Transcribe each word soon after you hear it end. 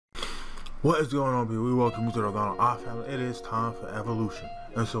What is going on, people? We welcome you to the Organo family. It is time for evolution.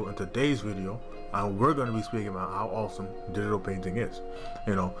 And so in today's video, we're going to be speaking about how awesome digital painting is.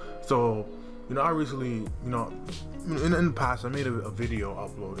 I recently, in the past, I made a video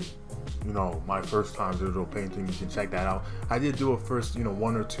uploading, my first time digital painting. You can check that out. I did do a first,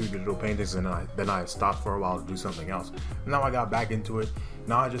 one or two digital paintings, and then I stopped for a while to do something else. Now I got back into it.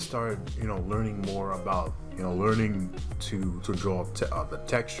 Now I just started, learning more about, learning to draw the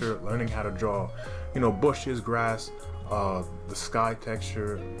texture, learning how to draw, bushes, grass, the sky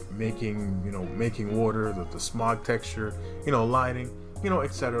texture, making water, the smog texture, lighting,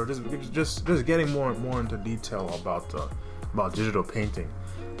 etc. Just getting more into detail about digital painting,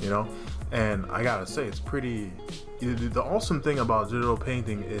 and I gotta say, it's pretty. The awesome thing about digital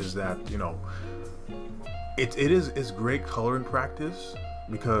painting is that it's great coloring practice,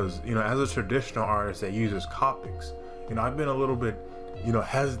 because as a traditional artist that uses Copics, I've been a little bit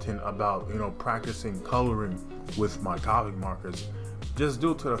hesitant about practicing coloring with my Copic markers, just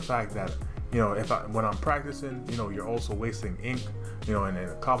due to the fact that when I'm practicing, you're also wasting ink, and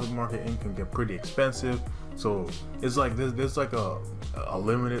a Copic marker ink can get pretty expensive. So it's like there's like a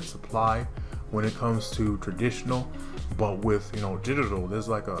limited supply when it comes to traditional, but with digital, there's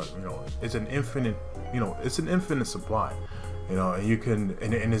like it's an infinite supply. And you can,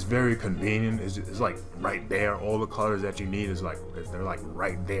 and it's very convenient. It's like right there. All the colors that you need they're like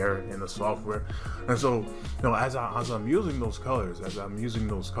right there in the software. And so, as I'm using those colors,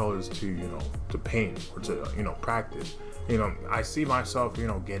 to paint or to practice, I see myself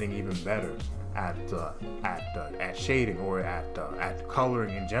getting even better at shading or at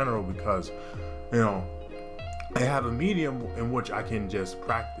coloring in general, because I have a medium in which I can just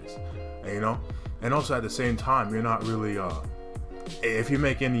practice, and also at the same time, you're not really if you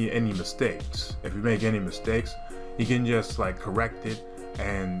make any mistakes, you can just like correct it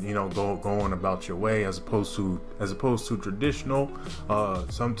and go on about your way, as opposed to traditional.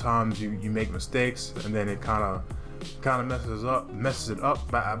 Sometimes you make mistakes and then it kind of messes it up.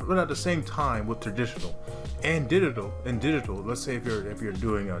 But at the same time, with traditional and digital, let's say if you're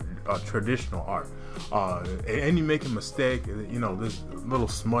doing a traditional art, and you make a mistake, this little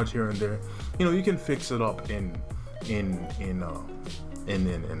smudge here and there, you can fix it up in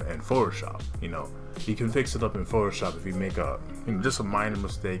Photoshop. You can fix it up in Photoshop if you make just a minor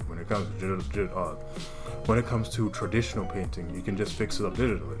mistake when it comes to traditional painting. You can just fix it up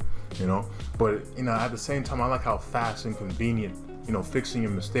digitally, but at the same time, I like how fast and convenient fixing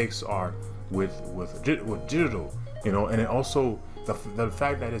your mistakes are with digital, and it also the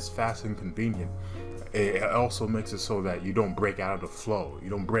fact that it's fast and convenient, it also makes it so that you don't break out of the flow, you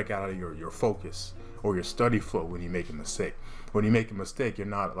don't break out of your focus or your study flow when you make a mistake. When you make a mistake, you're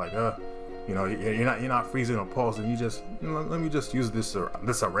not like you're not freezing or pausing. You just let me just use this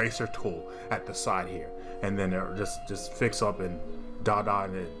eraser tool at the side here, and then just fix up and dot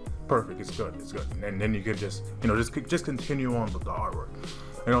and then perfect. It's good. And then you could just just continue on with the artwork.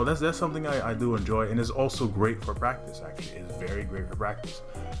 That's something I do enjoy, and it's also great for practice. Actually, it's very great for practice.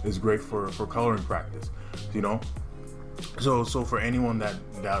 It's great for coloring practice. So for anyone that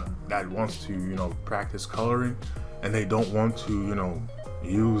wants to practice coloring, and they don't want to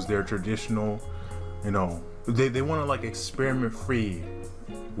use their traditional, they want to like experiment free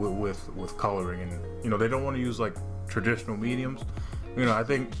with coloring, and they don't want to use like traditional mediums. I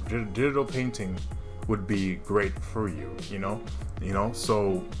think digital painting would be great for you.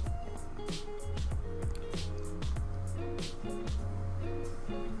 So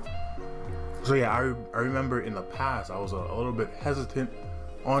yeah, I remember in the past I was a little bit hesitant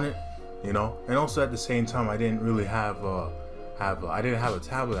on it, and also at the same time I didn't really have I didn't have a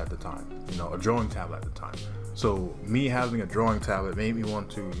tablet at the time, a drawing tablet at the time. So me having a drawing tablet made me want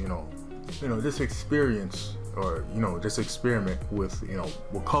to just experience, or just experiment with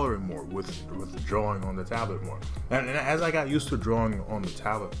with coloring more, with drawing on the tablet more. And as I got used to drawing on the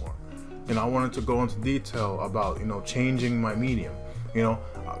tablet more, I wanted to go into detail about changing my medium.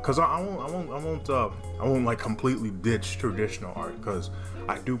 Because I won't like completely ditch traditional art, because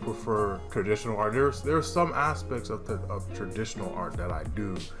I do prefer traditional art. There's some aspects of traditional art that I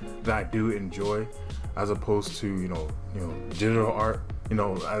do enjoy, as opposed to digital art.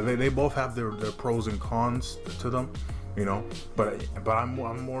 They both have their pros and cons to them. But I'm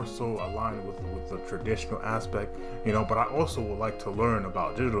more so aligned with the traditional aspect, but I also would like to learn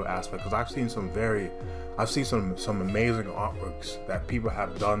about digital aspect, because I've seen some amazing artworks that people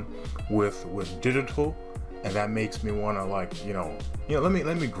have done with digital, and that makes me want to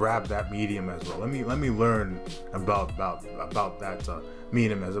let me grab that medium as well. Let me learn about that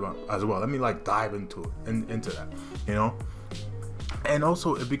medium as well. Let me like dive into that, And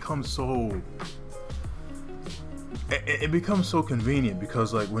also it becomes so it becomes so convenient,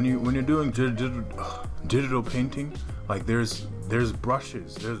 because like when you're doing digital painting, like there's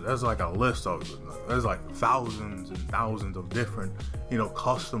brushes, there's like a list of, there's like thousands and thousands of different, you know,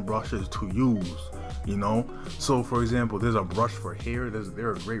 custom brushes to use, you know. So for example, there's a brush for hair, there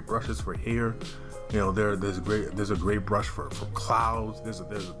are great brushes for hair, you know. There's a great brush for clouds, there's a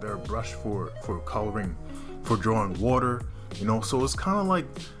brush for coloring, for drawing water, you know. So it's kind of like,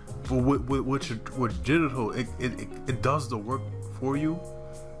 for with digital, it does the work for you.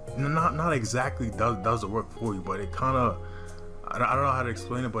 Not exactly does the work for you, but it kind of, I don't know how to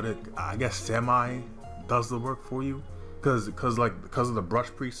explain it, but it, I guess, semi does the work for you, because of the brush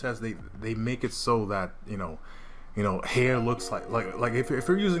presets, they make it so that, you know, hair looks like if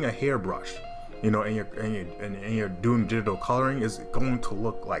you're using a hairbrush, you know, and you're doing digital coloring, it's going to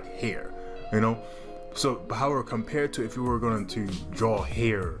look like hair, you know. So, however, compared to if you were going to draw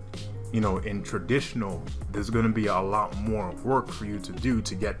hair, you know, in traditional, there's going to be a lot more work for you to do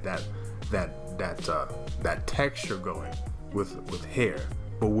to get that texture going with hair.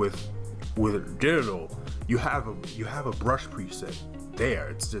 But with digital, you have a brush preset there.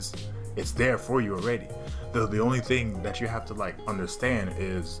 It's there for you already. The only thing that you have to like understand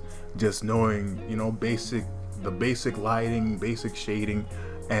is just knowing, you know, the basic lighting, basic shading,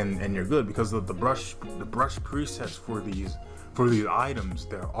 and you're good, because the brush presets for these items,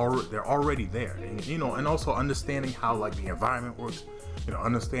 they're already there. And, you know, and also understanding how like the environment works, you know,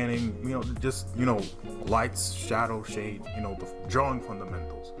 understanding, you know, just, you know, lights, shadow, shade, you know, the drawing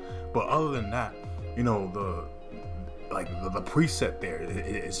fundamentals. But other than that, you know, the preset there,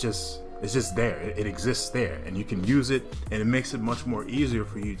 it's just there. It exists there, and you can use it, and it makes it much more easier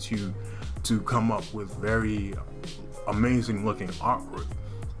for you to come up with very amazing looking artwork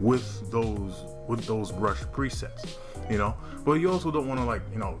with those brush presets, you know. But you also don't want to, like,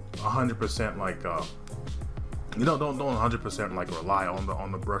 you know, 100% like you know, don't 100% like rely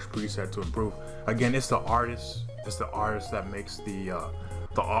on the brush preset to improve. Again, it's the artist that makes the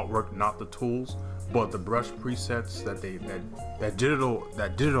artwork, not the tools. But the brush presets that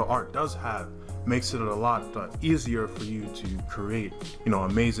digital art does have makes it a lot easier for you to create, you know,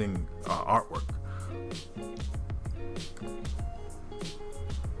 amazing artwork.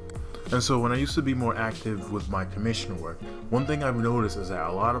 And so when I used to be more active with my commission work, one thing I've noticed is that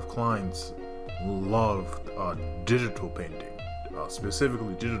a lot of clients love digital painting,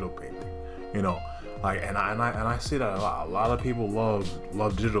 specifically digital painting, you know. Like, and I see that a lot. A lot of people love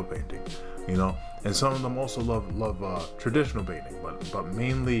digital painting, you know, and some of them also love traditional painting, but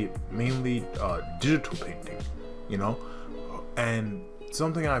mainly digital painting, you know. And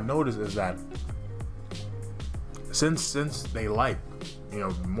something I've noticed is that since they like, you know,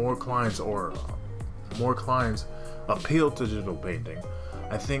 more clients appeal to digital painting,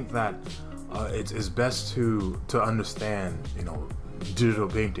 I think that it's best to understand, you know, digital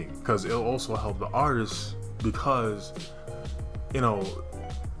painting, because it'll also help the artists, because, you know,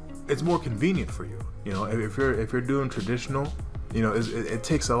 it's more convenient for you. You know, if you're doing traditional, you know, it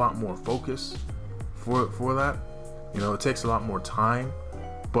takes a lot more focus for that. You know, it takes a lot more time.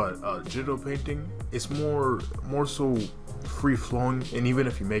 But digital painting, it's more so free flowing, and even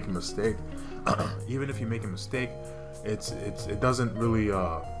if you make a mistake, it doesn't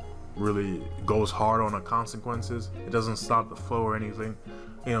really goes hard on the consequences. It doesn't stop the flow or anything.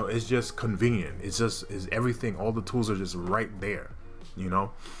 You know, it's just convenient. It's everything. All the tools are just right there. You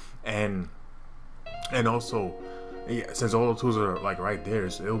know, and also, yeah, since all the tools are like right there,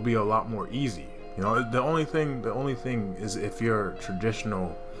 so it'll be a lot more easy. You know, the only thing is, if you're a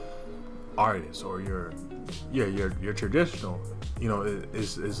traditional artist, or you're traditional, you know,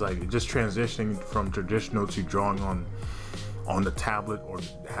 is like just transitioning from traditional to drawing on the tablet, or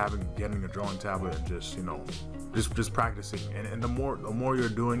getting a drawing tablet, and just, you know, just practicing. And the more you're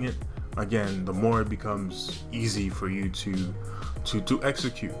doing it, again, the more it becomes easy for you to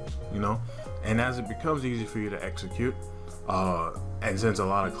execute, you know. And as it becomes easy for you to execute, and since a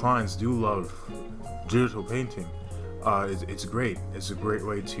lot of clients do love digital painting, it's great. It's a great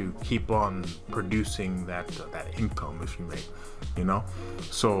way to keep on producing that income, if you may, you know.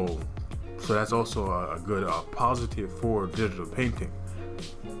 So that's also a good positive for digital painting.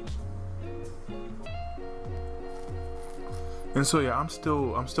 And so yeah, I'm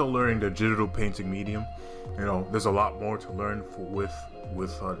still learning the digital painting medium. You know, there's a lot more to learn with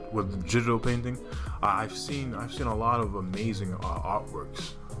digital painting. I've seen a lot of amazing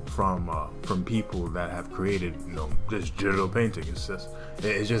artworks from people that have created, you know, just digital painting. It's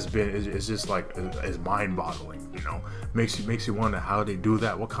just like, it's mind-boggling, you know. Makes you wonder how they do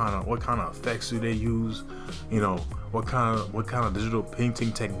that. What kind of effects do they use? You know, what kind of digital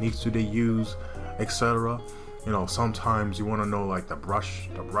painting techniques do they use, etc. You know, sometimes you want to know like the brush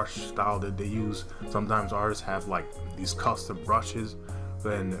style that they use. Sometimes artists have like these custom brushes.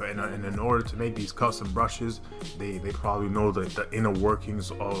 And in order to make these custom brushes, they probably know the inner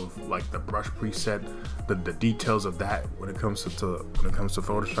workings of like the brush preset, the details of that when it comes to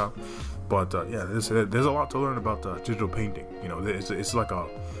Photoshop. But yeah, there's a lot to learn about digital painting. You know, it's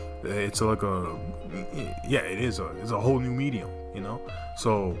a whole new medium. You know,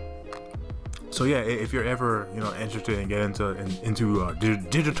 so yeah, if you're ever, you know, interested in getting into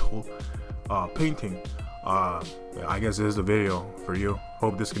digital painting, I guess this is the video for you.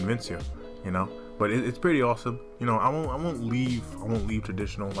 Hope this convinced you, you know. But it's pretty awesome. You know, I won't leave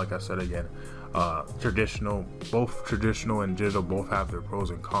traditional. Like I said again, both traditional and digital both have their pros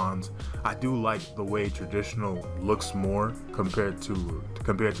and cons. I do like the way traditional looks more compared to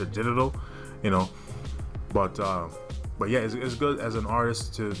digital, you know. But yeah, it's good as an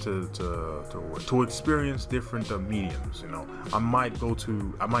artist to experience different mediums. You know, I might go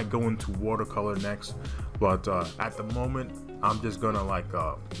into watercolor next, but at the moment I'm just gonna like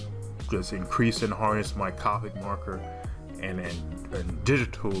just increase and harness my Copic marker and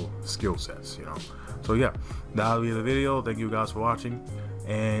digital skill sets. You know, so yeah, that'll be the video. Thank you guys for watching,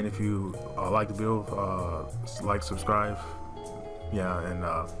 and if you like the video, like, subscribe, yeah, and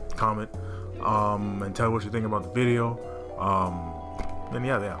comment, and tell what you think about the video. And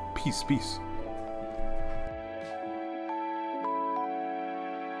yeah, peace.